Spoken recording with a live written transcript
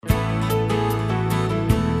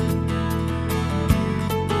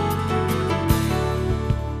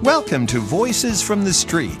Welcome to Voices from the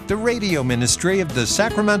Street, the radio ministry of the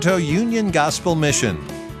Sacramento Union Gospel Mission.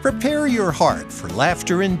 Prepare your heart for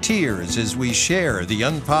laughter and tears as we share the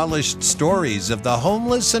unpolished stories of the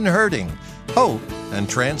homeless and hurting, hope and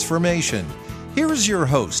transformation. Here is your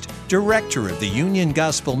host, Director of the Union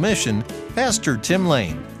Gospel Mission, Pastor Tim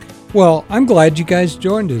Lane. Well, I'm glad you guys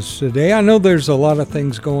joined us today. I know there's a lot of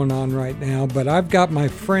things going on right now, but I've got my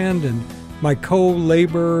friend and my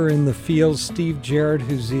co-laborer in the field, Steve Jarrett,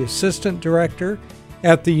 who's the Assistant Director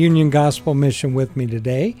at the Union Gospel Mission with me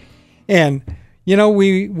today. And, you know,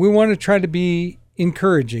 we want to try to be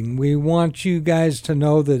encouraging. We want you guys to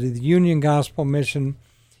know that the Union Gospel Mission,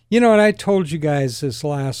 you know, and I told you guys this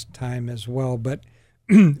last time as well, but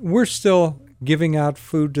we're still giving out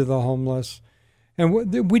food to the homeless. And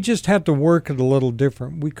we just had to work it a little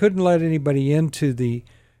different. We couldn't let anybody into the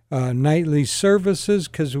nightly services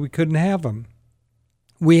because we couldn't have them.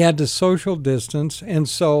 We had to social distance, and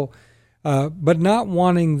so, but not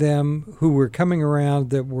wanting them who were coming around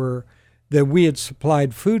that we had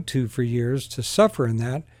supplied food to for years to suffer in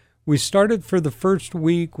that. We started for the first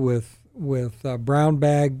week with brown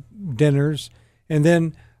bag dinners, and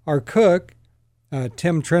then our cook,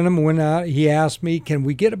 Tim Trenum, went out. He asked me, "Can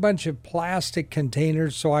we get a bunch of plastic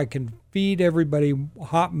containers so I can feed everybody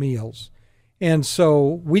hot meals?" And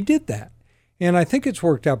so we did that. And I think it's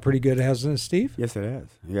worked out pretty good, hasn't it, Steve? Yes, it has.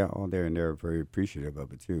 Yeah, all there, and they're very appreciative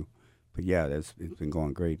of it, too. But, yeah, it's been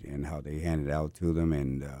going great, and how they hand it out to them.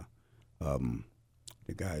 And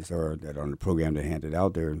the guys that are on the program that hand it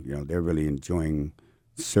out, they're really enjoying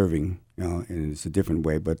serving, and it's a different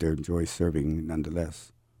way, but they enjoy serving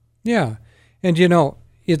nonetheless. Yeah. And, you know,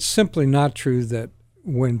 it's simply not true that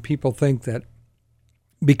when people think that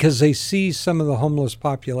because they see some of the homeless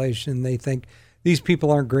population, they think these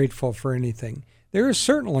people aren't grateful for anything. There is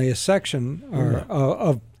certainly a section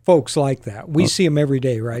of folks like that. We see them every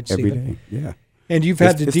day, right, Stephen? Every day, yeah. And you've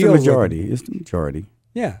had to deal with it. It's the majority.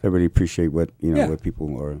 Yeah. They really appreciate what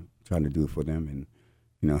people are trying to do for them,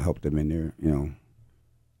 and help them in their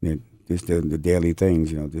just the daily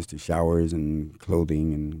things, just the showers and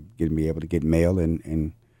clothing, and be able to get mail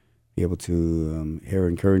and be able to hear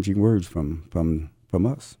encouraging words from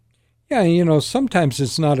us. Yeah, sometimes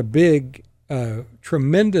it's not a big,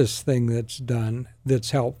 tremendous thing that's done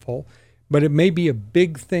that's helpful, but it may be a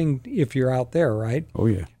big thing if you're out there, right? Oh,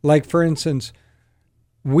 yeah. Like, for instance,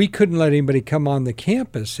 we couldn't let anybody come on the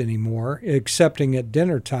campus anymore, excepting at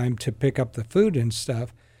dinner time to pick up the food and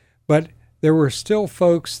stuff, but there were still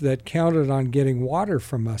folks that counted on getting water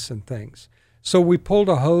from us and things. So we pulled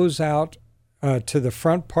a hose out to the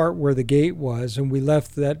front part where the gate was, and we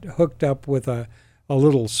left that hooked up with a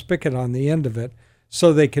little spigot on the end of it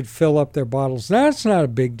so they could fill up their bottles. Now, it's not a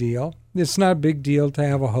big deal. It's not a big deal to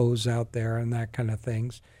have a hose out there and that kind of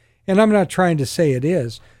things. And I'm not trying to say it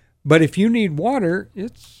is, but if you need water,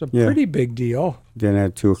 it's a pretty big deal. Then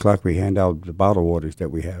at 2 o'clock, we hand out the bottled waters that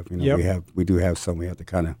we have. We do have some. We have to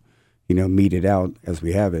kind of, meet it out as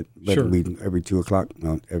we have it. But sure. Every 2 o'clock,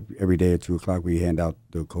 every day at 2 o'clock, we hand out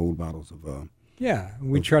the cold bottles of.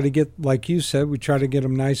 We try to get, like you said, we try to get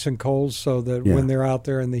them nice and cold so that when they're out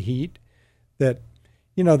there in the heat, that,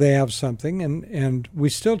 they have something. And we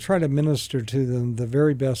still try to minister to them the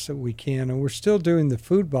very best that we can. And we're still doing the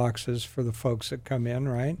food boxes for the folks that come in,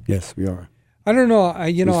 right? Yes, we are. I don't know.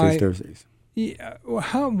 Thursdays. Yeah,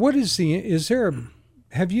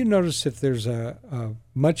 have you noticed if there's a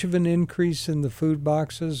much of an increase in the food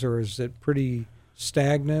boxes, or is it pretty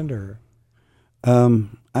stagnant, or?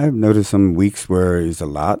 I've noticed some weeks where it's a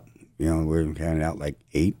lot. We're handing out like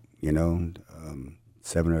 8,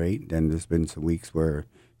 7 or 8. Then there's been some weeks where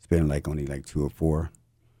it's been only 2 or 4.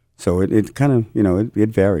 So it kind of, it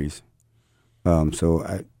varies.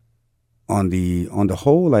 So on the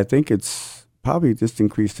whole, I think it's probably just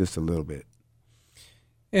increased just a little bit.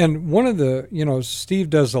 And one of the, Steve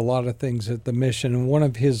does a lot of things at the mission, and one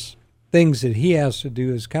of his things that he has to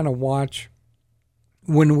do is kind of watch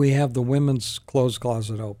when we have the women's clothes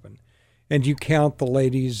closet open. And you count the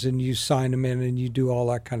ladies, and you sign them in, and you do all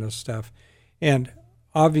that kind of stuff. And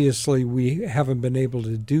obviously, we haven't been able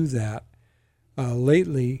to do that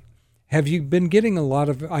lately. Have you been getting a lot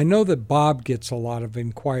of, I know that Bob gets a lot of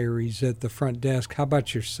inquiries at the front desk. How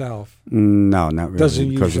about yourself? No, not really.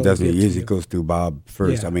 Because it doesn't usually goes through Bob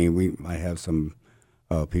first. Yeah. I mean, I have some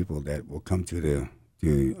people that will come to the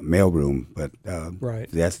mailroom, but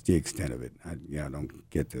right. That's the extent of it. I don't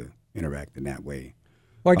get to interact in that way.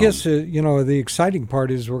 Well, I guess, the exciting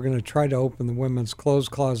part is we're going to try to open the women's clothes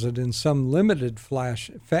closet in some limited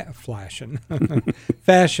fashion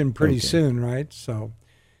pretty soon, right? So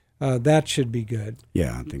that should be good.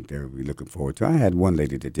 Yeah, I think they're really looking forward to it. I had one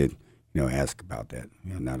lady that did, ask about that.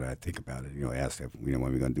 Now that I think about it, ask if, when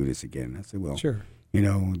we're going to do this again. I said, well, Sure. I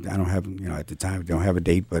don't have, at the time, don't have a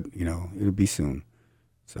date, but, it'll be soon.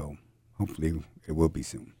 So hopefully it will be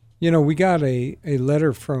soon. We got a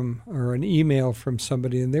letter from, or an email from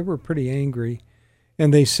somebody, and they were pretty angry.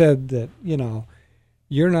 And they said that, you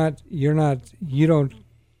don't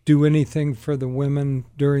do anything for the women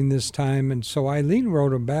during this time. And so Eileen wrote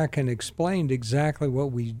them back and explained exactly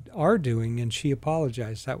what we are doing, and she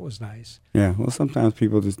apologized. That was nice. Yeah, well, sometimes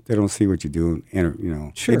people they don't see what you do,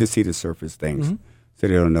 Sure. They just see the surface things. Mm-hmm. So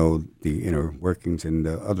they don't know the inner workings and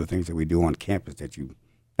the other things that we do on campus that you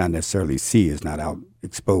not necessarily see, is not out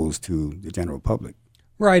exposed to the general public.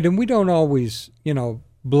 Right, and we don't always,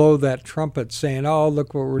 blow that trumpet saying, oh,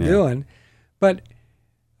 look what we're doing. But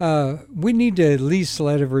we need to at least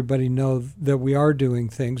let everybody know that we are doing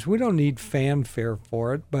things. We don't need fanfare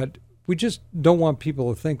for it, but we just don't want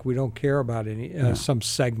people to think we don't care about some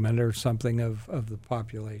segment or something of the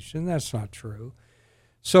population. That's not true.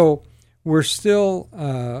 So we're still,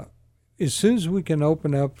 as soon as we can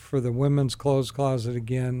open up for the women's clothes closet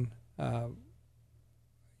again,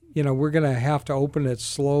 we're going to have to open it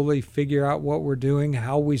slowly, figure out what we're doing,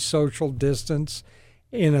 how we social distance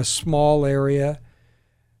in a small area.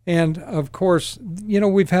 And, of course,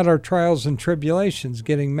 we've had our trials and tribulations,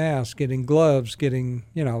 getting masks, getting gloves,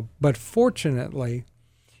 but fortunately,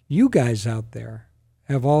 you guys out there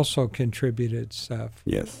have also contributed stuff.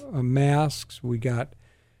 Yes. Masks, we got,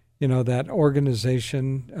 that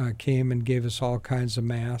organization came and gave us all kinds of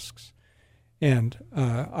masks. And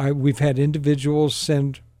we've had individuals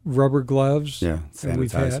send rubber gloves. Yeah, and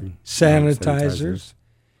we've had sanitizers.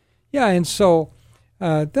 Yeah, and so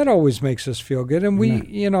that always makes us feel good.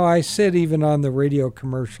 And I said even on the radio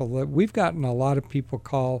commercial that we've gotten a lot of people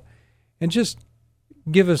call and just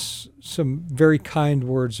give us some very kind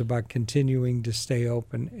words about continuing to stay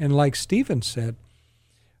open. And like Stephen said,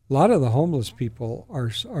 a lot of the homeless people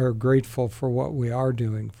are grateful for what we are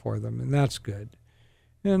doing for them, and that's good.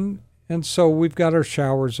 And so we've got our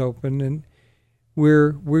showers open, and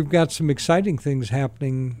we've got some exciting things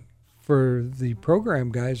happening for the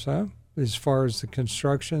program guys, huh? As far as the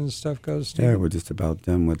construction and stuff goes. Steve? Yeah, we're just about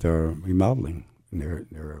done with our remodeling. They're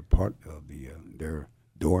a part of their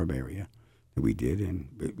dorm area that we did, and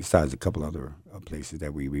besides a couple other places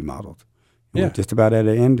that we remodeled. And we're just about at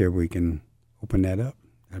the end there. We can open that up.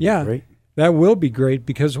 That'd be great. That will be great,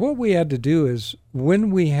 because what we had to do is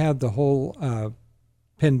when we had the whole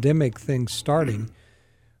pandemic thing starting,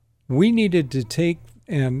 we needed to take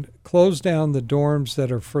and close down the dorms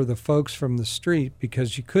that are for the folks from the street,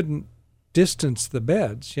 because you couldn't distance the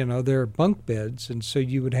beds. They're bunk beds, and so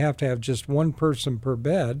you would have to have just one person per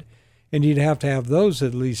bed, and you'd have to have those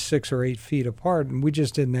at least 6 or 8 feet apart, and we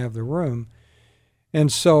just didn't have the room. And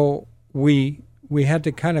so we had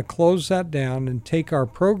to kind of close that down and take our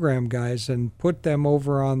program guys and put them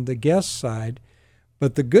over on the guest side.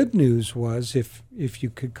 But the good news was, if you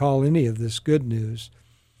could call any of this good news,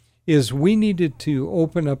 is we needed to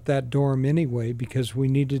open up that dorm anyway, because we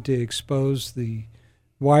needed to expose the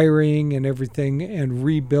wiring and everything and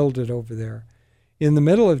rebuild it over there. In the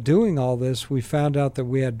middle of doing all this, we found out that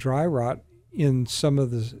we had dry rot in some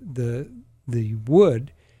of the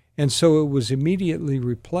wood, and so it was immediately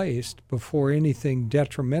replaced before anything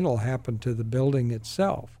detrimental happened to the building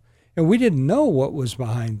itself. And we didn't know what was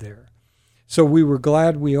behind there. So we were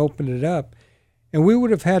glad we opened it up. And we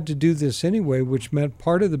would have had to do this anyway, which meant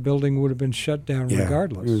part of the building would have been shut down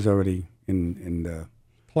regardless. It was already in the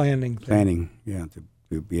planning,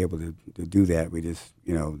 to be able to do that. We just,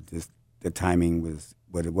 just the timing was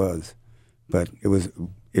what it was. But it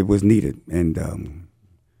was needed, and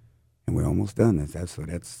we're almost done. That's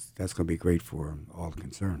going to be great for all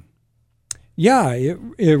concerned. Yeah,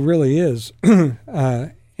 it really is.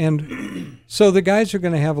 And so the guys are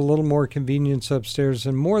going to have a little more convenience upstairs,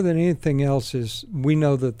 and more than anything else is we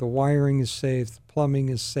know that the wiring is safe, the plumbing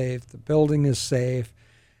is safe, the building is safe,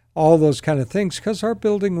 all those kind of things, because our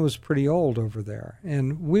building was pretty old over there.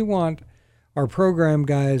 And we want our program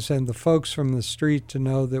guys and the folks from the street to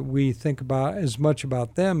know that we think about as much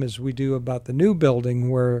about them as we do about the new building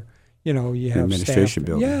where, you have administration staff.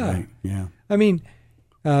 building. Yeah. Right? Yeah. I mean,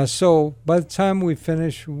 so by the time we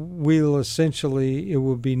finish, it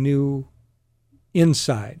will be new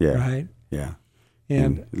inside, right? Yeah.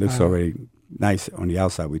 And it looks already nice on the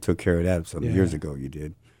outside. We took care of that some years ago. You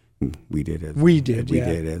did. We did as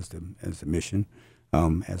the mission.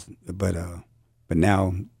 But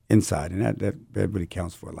now inside, and that really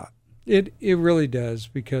counts for a lot. It really does,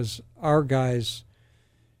 because our guys,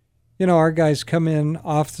 come in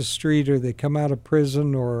off the street, or they come out of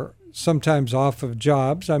prison, or sometimes off of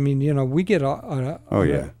jobs. I mean, we get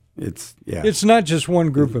It's not just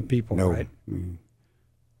one group of people, no, right?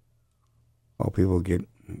 All people get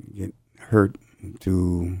hurt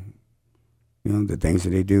to the things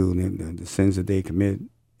that they do, the sins that they commit,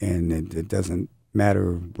 and it doesn't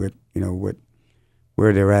matter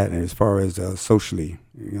where they're at. And as far as socially,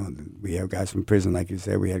 we have guys from prison, like you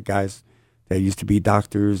said. We had guys that used to be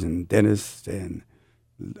doctors and dentists and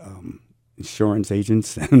insurance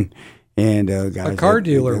agents and guys. A car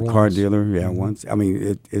dealer. A car dealer, yeah. Mm-hmm. Once. I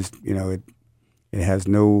mean, it has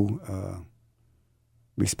no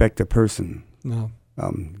respect to person. No.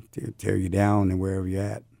 To tear you down and wherever you're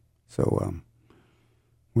at. So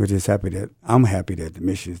we're just I'm happy that the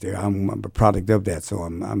mission is there. I'm a product of that. So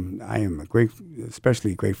I am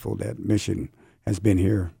especially grateful that mission has been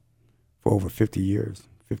here for over 50 years,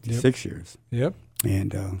 56 years. Yep.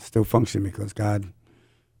 And still functioning because God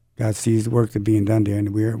sees the work that's being done there,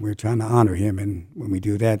 and we're trying to honor Him. And when we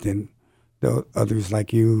do that, then the others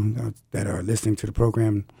like you that are listening to the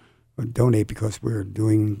program will donate because we're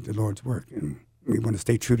doing the Lord's work, and we want to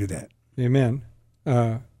stay true to that. Amen.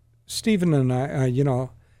 Stephen and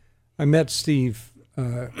I met Steve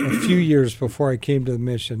a few years before I came to the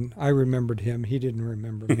mission. I remembered him. He didn't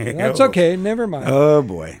remember me. That's okay. Never mind. Oh,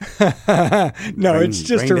 boy. No, it's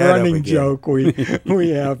just a running joke we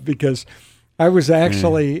have because I was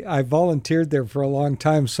actually, I volunteered there for a long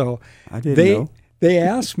time. So I didn't know. They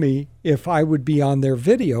asked me if I would be on their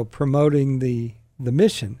video promoting the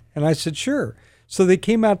mission. And I said, sure. So they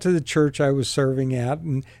came out to the church I was serving at,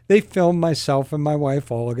 and they filmed myself and my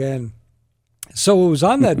wife, Olga. And so it was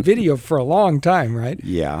on that video for a long time, right?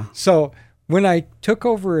 Yeah. So when I took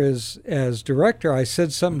over as director, I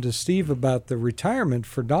said something to Steve about the retirement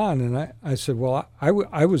for Don, and I said, well,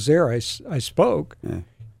 I was there. I spoke. Yeah.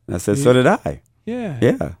 And I said, so did I. Yeah.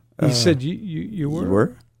 Yeah. He said, you were? You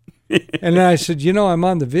were? And then I said, I'm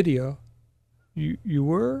on the video. You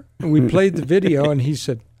were? And we played the video, and he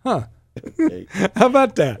said, huh. How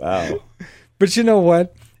about that? Wow. But you know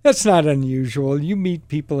what? That's not unusual. You meet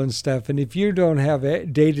people and stuff, and if you don't have a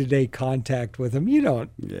day-to-day contact with them, you don't,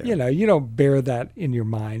 you don't bear that in your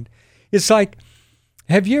mind. It's like,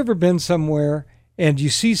 have you ever been somewhere and you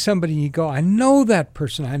see somebody and you go, I know that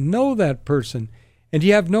person, and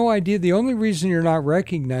you have no idea. The only reason you're not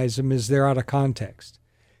recognizing them is they're out of context.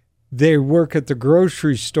 They work at the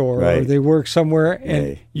grocery store, right, or they work somewhere,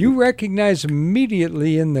 and you recognize them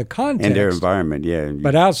immediately in the context. In their environment, yeah.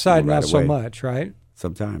 But outside, not so much, right?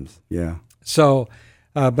 Sometimes, yeah. So,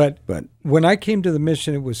 but when I came to the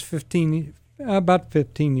mission, it was about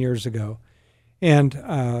 15 years ago.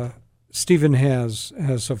 And Stephen has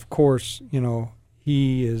of course,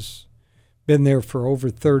 he has been there for over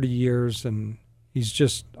 30 years, and he's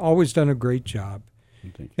just always done a great job.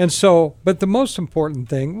 And so, but the most important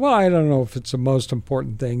thing, well, I don't know if it's the most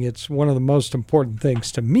important thing, it's one of the most important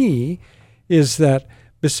things to me, is that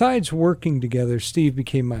besides working together, Steve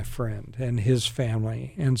became my friend and his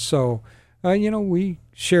family. And so, we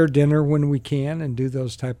share dinner when we can and do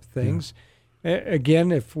those type of things. Yeah.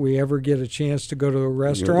 Again, if we ever get a chance to go to a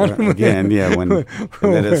restaurant. Again, yeah, when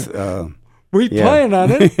let us, we plan on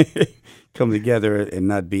it. Come together and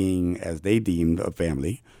not being, as they deemed, a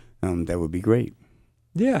family, that would be great.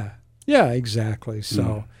 Yeah, exactly.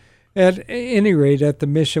 So at any rate, at the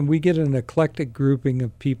mission, we get an eclectic grouping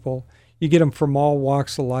of people. You get them from all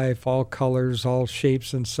walks of life, all colors, all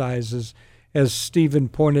shapes and sizes. As Stephen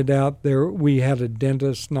pointed out, we had a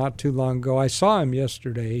dentist not too long ago. I saw him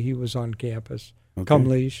yesterday. He was on campus. Okay.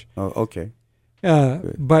 Cumleash. Oh, okay.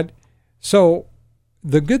 But so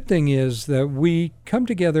the good thing is that we come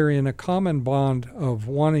together in a common bond of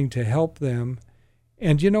wanting to help them.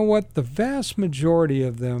 And you know what? The vast majority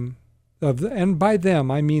of them, and by them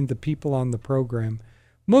I mean the people on the program,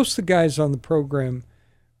 most of the guys on the program,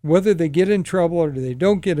 whether they get in trouble or they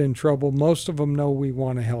don't get in trouble, most of them know we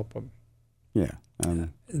want to help them. Yeah.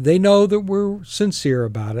 They know that we're sincere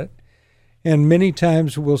about it. And many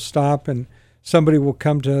times we'll stop and somebody will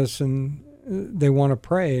come to us and they want to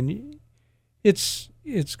pray. And it's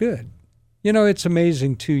good. It's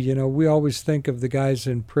amazing, too. We always think of the guys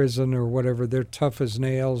in prison or whatever. They're tough as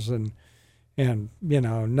nails and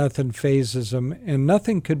nothing phases them. And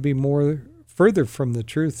nothing could be more further from the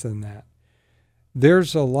truth than that.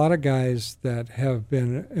 There's a lot of guys that have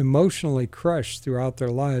been emotionally crushed throughout their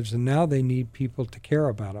lives, and now they need people to care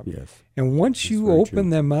about them. Yes. And once you open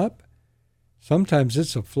them up, sometimes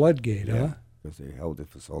it's a floodgate, huh? Because they held it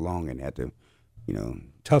for so long and had to,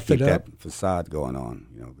 tough it up. That facade going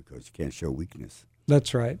on, because you can't show weakness.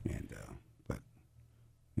 That's right. And but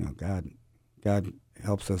God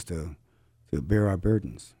helps us to bear our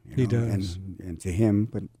burdens. He does, and to Him,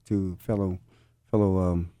 but to fellow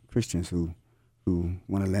Christians who who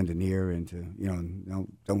want to lend an ear and to,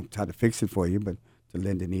 don't try to fix it for you, but to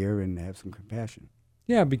lend an ear and have some compassion.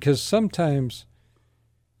 Yeah, because sometimes,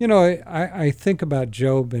 I think about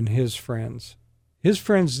Job and his friends. His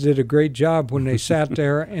friends did a great job when they sat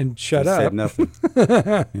there and shut up. Said nothing.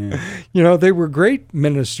 Yeah. They were great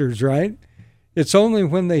ministers, right? It's only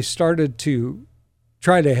when they started to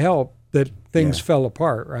try to help that things fell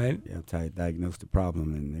apart, right? Yeah, I diagnosed the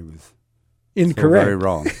problem, and it was incorrect. So very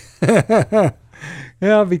wrong.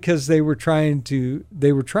 Yeah, because they were trying to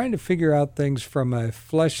figure out things from a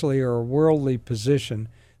fleshly or worldly position.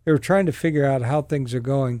 They were trying to figure out how things are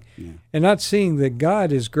going, and not seeing that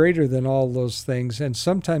God is greater than all those things. And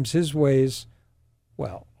sometimes His ways,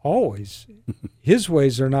 always, His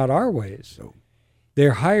ways are not our ways. So.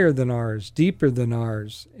 They're higher than ours, deeper than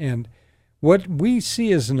ours. And what we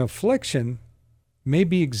see as an affliction may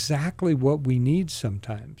be exactly what we need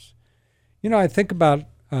sometimes. I think about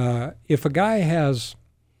if a guy has,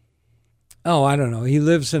 I don't know, he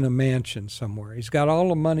lives in a mansion somewhere. He's got all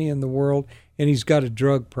the money in the world, and he's got a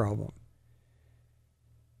drug problem.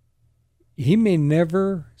 He may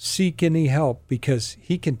never seek any help because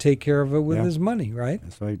he can take care of it with his money, right?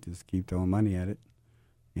 That's right. Just keep throwing money at it,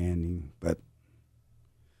 but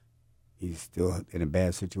he's still in a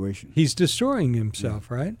bad situation. He's destroying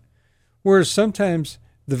himself, right? Whereas sometimes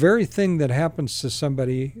the very thing that happens to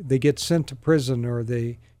somebody, they get sent to prison, or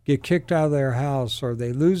they get kicked out of their house, or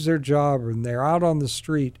they lose their job, and they're out on the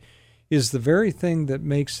street, is the very thing that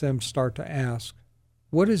makes them start to ask,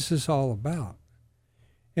 what is this all about?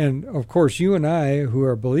 And, of course, you and I, who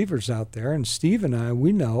are believers out there, and Steve and I,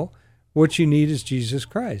 we know what you need is Jesus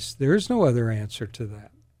Christ. There is no other answer to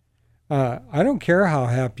that. I don't care how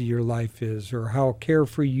happy your life is or how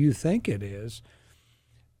carefree you think it is.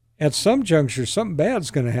 At some juncture, something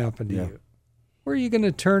bad's going to happen to you. Where are you going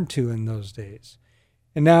to turn to in those days?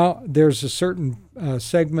 And now there's a certain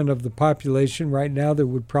segment of the population right now that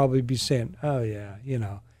would probably be saying, oh, yeah,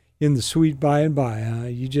 in the sweet by and by, huh?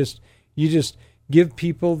 You just give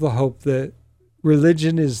people the hope that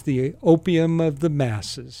religion is the opium of the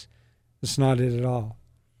masses. It's not it at all.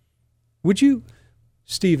 Would you,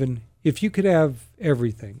 Stephen, if you could have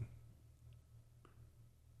everything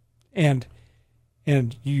and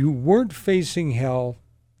you weren't facing hell,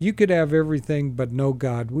 you could have everything but no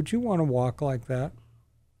God, would you want to walk like that?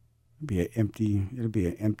 It'll be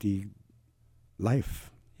an empty life.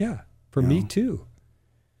 Yeah, for me too.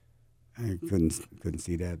 I couldn't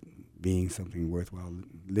see that being something worthwhile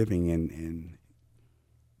living in.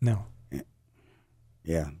 No.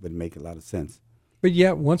 Yeah, would make a lot of sense. But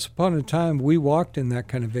yet, once upon a time, we walked in that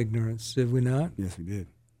kind of ignorance, did we not? Yes, we did.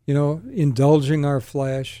 Indulging our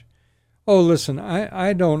flesh. Oh, listen,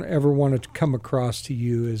 I don't ever want to come across to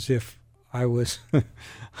you as if I was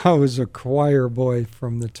a choir boy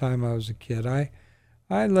from the time I was a kid. I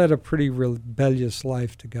led a pretty rebellious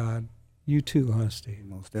life to God. You too, huh, Steve?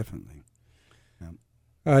 Most definitely.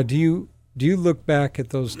 Do you look back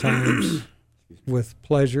at those times with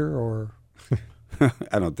pleasure or?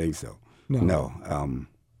 I don't think so. No.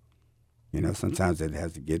 Sometimes it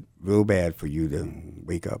has to get real bad for you to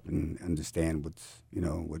wake up and understand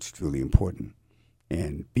what's truly important,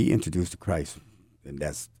 and be introduced to Christ, and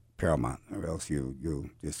that's paramount. Or else you'll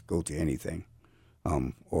just go to anything,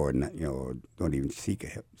 or not, or don't even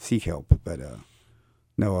seek help. But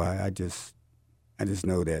no, I just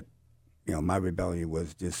know that my rebellion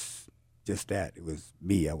was just that. It was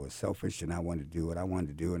me. I was selfish, and I wanted to do what I wanted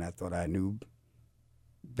to do, and I thought I knew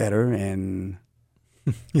better and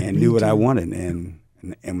knew what I wanted, and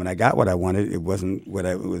when I got what I wanted, it wasn't what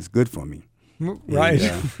it was good for me. Right.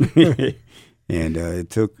 And it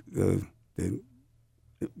took the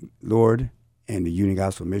Lord and the Union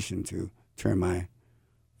Gospel Mission to turn my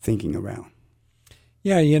thinking around.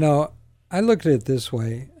 Yeah, I look at it this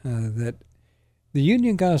way, that the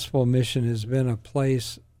Union Gospel Mission has been a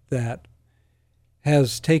place that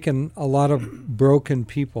has taken a lot of broken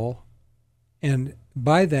people, and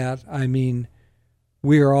by that I mean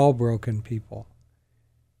we are all broken people.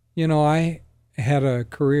 I had a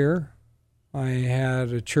career. I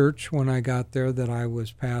had a church when I got there that I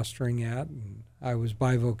was pastoring at, and I was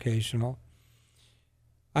bivocational.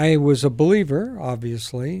 I was a believer,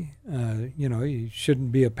 obviously. You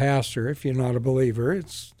shouldn't be a pastor if you're not a believer.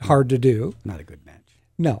 It's hard to do. Not a good match.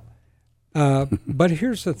 No. But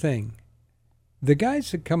here's the thing. The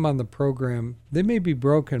guys that come on the program, they may be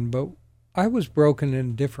broken, but I was broken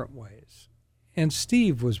in different ways. And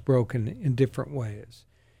Steve was broken in different ways.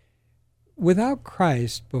 Without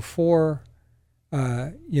Christ, before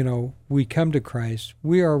we come to Christ,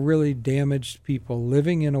 we are really damaged people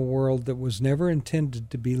living in a world that was never intended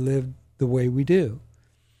to be lived the way we do.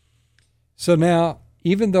 So now,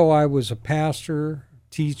 even though I was a pastor,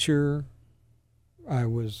 teacher, I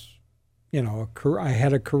was, I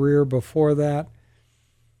had a career before that,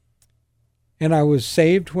 and I was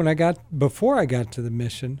saved before I got to the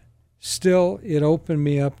mission, still it opened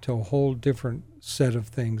me up to a whole different set of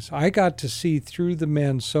things. I got to see through the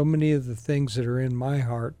men so many of the things that are in my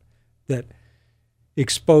heart that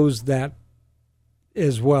exposed that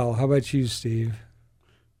as well. How about you, Steve?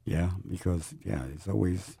 Yeah, because it's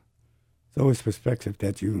always perspective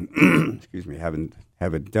that you excuse me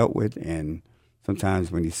haven't dealt with, and sometimes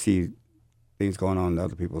when you see things going on in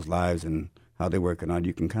other people's lives and how they're working on,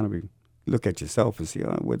 you can kind of look at yourself and see,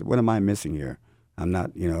 what am I missing here? I'm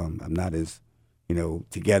not as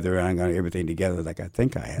together. I ain't got everything together like I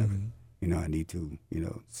think I have. Mm-hmm. I need to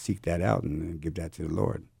seek that out and give that to the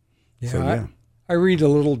Lord. Yeah, so, I read a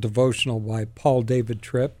little devotional by Paul David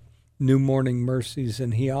Tripp, New Morning Mercies,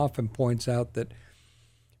 and he often points out that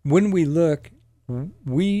when we look,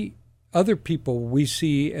 other people we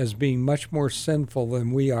see as being much more sinful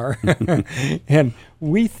than we are, and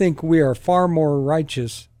we think we are far more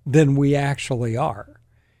righteous than we actually are.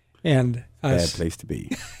 And bad place to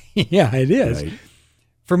be. Yeah, it is. Right.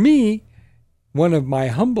 For me, one of my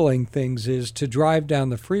humbling things is to drive down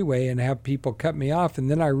the freeway and have people cut me off, and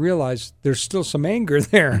then I realize there's still some anger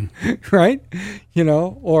there, right?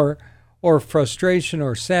 Or frustration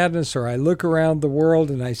or sadness, or I look around the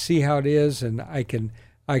world and I see how it is, and I can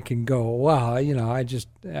go, wow,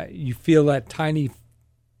 you feel that tiny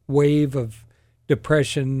wave of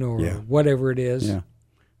depression or whatever it is. Yeah,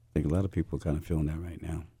 I think a lot of people are kind of feeling that right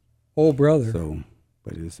now. Oh, brother. So,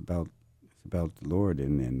 but it's about the Lord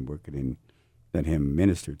and working in, let Him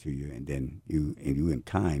minister to you, and then you in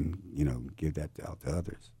kind, give that out to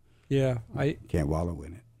others. Yeah, you can't wallow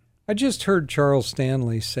in it. I just heard Charles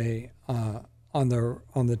Stanley say on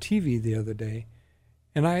the TV the other day,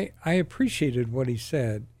 and I appreciated what he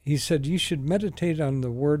said. He said you should meditate on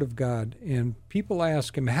the Word of God, and people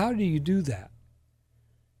ask him, how do you do that?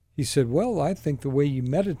 He said, well, I think the way you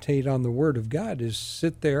meditate on the Word of God is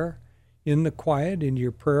sit there in the quiet, in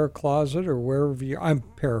your prayer closet or wherever I'm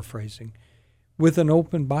paraphrasing, with an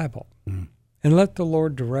open Bible, and let the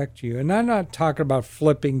Lord direct you. And I'm not talking about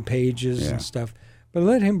flipping pages and stuff, but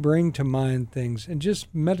let Him bring to mind things and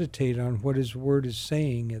just meditate on what His Word is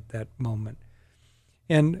saying at that moment.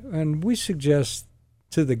 And we suggest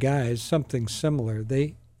to the guys something similar.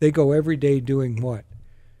 They go every day doing what?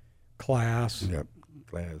 Class. Yep,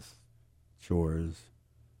 class, chores.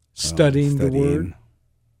 Studying the Word.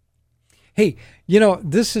 Hey,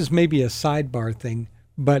 this is maybe a sidebar thing,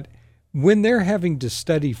 but when they're having to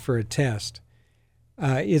study for a test,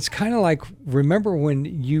 it's kind of like, remember when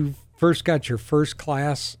you first got your first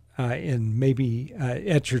class in maybe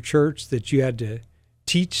at your church that you had to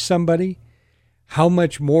teach somebody? How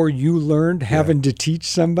much more you learned having to teach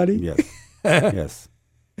somebody? Yes. Yes.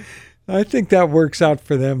 I think that works out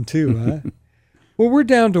for them too, huh? Well, we're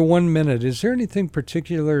down to 1 minute. Is there anything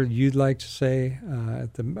particular you'd like to say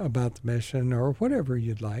about the mission, or whatever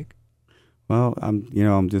you'd like? Well,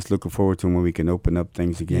 I'm just looking forward to when we can open up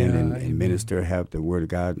things again and minister, have the Word of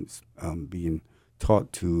God being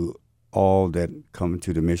taught to all that come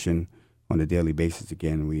to the mission on a daily basis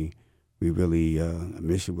again. We really, a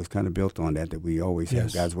mission was kind of built on that we always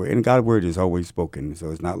have God's Word. And God's Word is always spoken,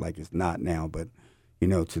 so it's not like it's not now. But,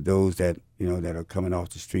 to those that, that are coming off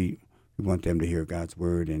the street, we want them to hear God's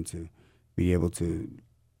Word and to be able to,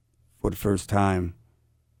 for the first time,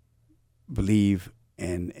 believe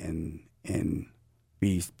and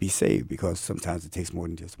be saved, because sometimes it takes more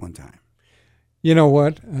than just one time. You know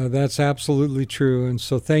what? That's absolutely true. And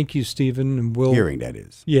so thank you, Stephen. And hearing, that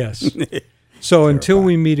is. Yes. So until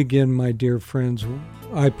we meet again, my dear friends,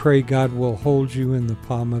 I pray God will hold you in the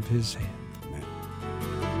palm of His hand.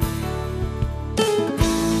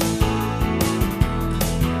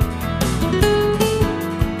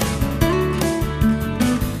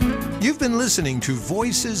 You've been listening to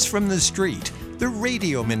Voices from the Street, the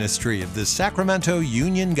radio ministry of the Sacramento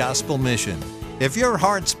Union Gospel Mission. If your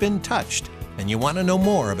heart's been touched and you want to know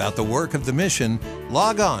more about the work of the mission,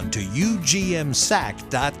 log on to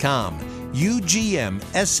ugmsac.com, ugmsac.com.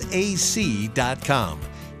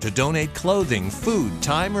 To donate clothing, food,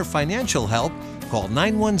 time, or financial help, call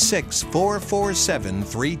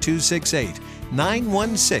 916-447-3268,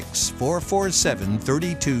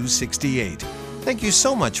 916-447-3268. Thank you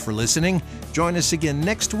so much for listening. Join us again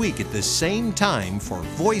next week at the same time for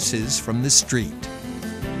Voices from the Street.